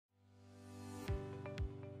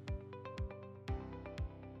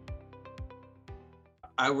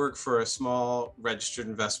I work for a small registered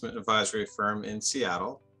investment advisory firm in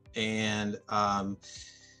Seattle, and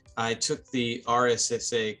I took the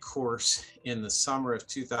RSSA course in the summer of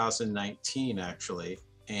 2019, actually,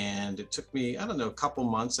 and it took me, I don't know, a couple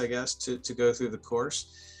months, I guess, to go through the course.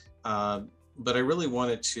 But I really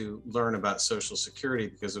wanted to learn about Social Security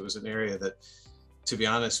because it was an area that, to be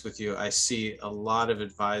honest with you, I see a lot of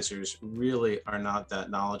advisors really are not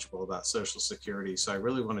that knowledgeable about Social Security. So I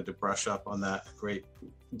really wanted to brush up on that a great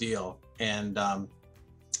deal. And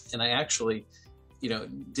I actually,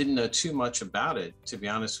 didn't know too much about it, to be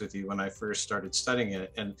honest with you, when I first started studying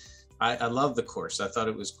it. And I loved the course. I thought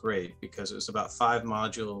it was great because it was about 5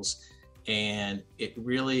 modules, and it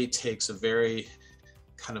really takes a very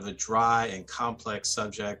kind of a dry and complex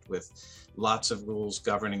subject with lots of rules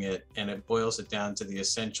governing it, and it boils it down to the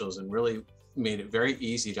essentials and really made it very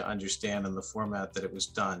easy to understand in the format that it was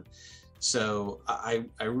done. So I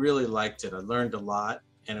really liked it. I learned a lot,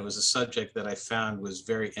 and it was a subject that I found was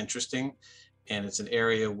very interesting. And it's an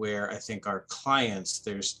area where I think our clients,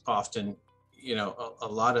 there's often, a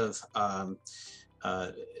lot of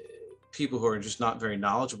people who are just not very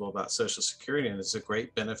knowledgeable about Social Security, and it's a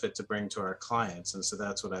great benefit to bring to our clients. And so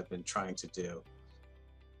that's what I've been trying to do.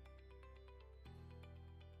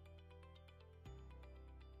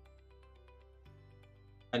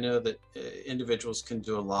 I know that individuals can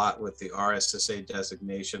do a lot with the RSSA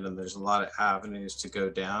designation, and there's a lot of avenues to go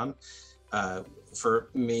down. For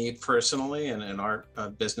me personally, and in our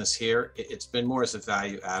business here, it's been more as a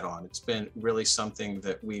value add-on. It's been really something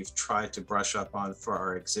that we've tried to brush up on for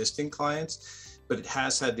our existing clients, but it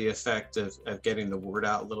has had the effect of getting the word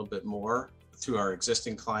out a little bit more through our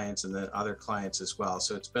existing clients and then other clients as well.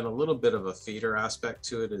 So it's been a little bit of a feeder aspect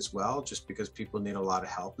to it as well, just because people need a lot of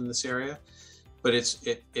help in this area. But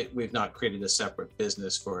we've not created a separate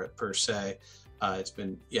business for it per se. It's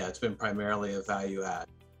been primarily a value add.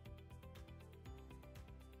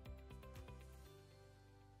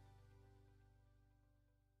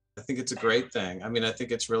 I think it's a great thing. I mean, I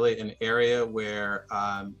think it's really an area where,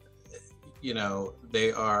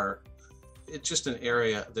 it's just an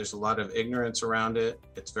area, there's a lot of ignorance around it.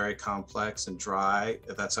 It's very complex and dry.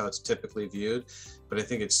 That's how it's typically viewed. But I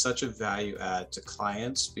think it's such a value add to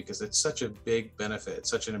clients because it's such a big benefit. It's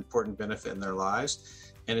such an important benefit in their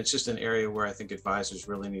lives. And it's just an area where I think advisors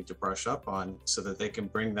really need to brush up on so that they can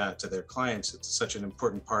bring that to their clients. It's such an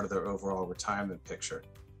important part of their overall retirement picture.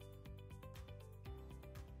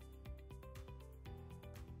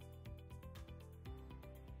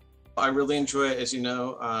 I really enjoy it. As you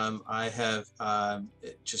know, I have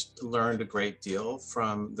just learned a great deal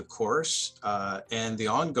from the course and the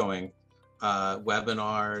ongoing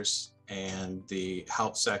webinars and the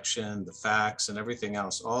help section, the facts and everything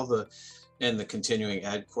else, and the continuing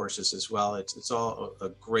ed courses as well. It's all a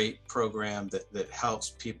great program that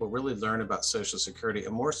helps people really learn about Social Security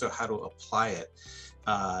and more so how to apply it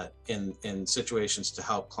in situations to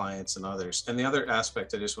help clients and others. And the other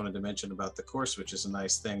aspect I just wanted to mention about the course, which is a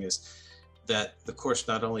nice thing, is that the course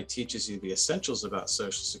not only teaches you the essentials about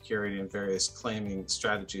Social Security and various claiming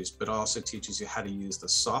strategies, but also teaches you how to use the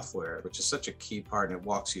software, which is such a key part, and it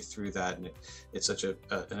walks you through that. And it's such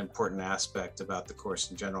an important aspect about the course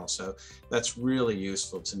in general. So that's really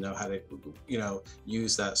useful to know how to,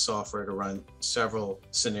 use that software to run several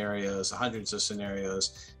scenarios, hundreds of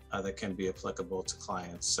scenarios, that can be applicable to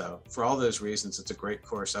clients. So for all those reasons, it's a great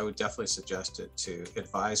course. I would definitely suggest it to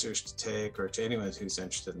advisors to take or to anyone who's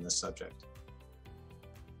interested in this subject.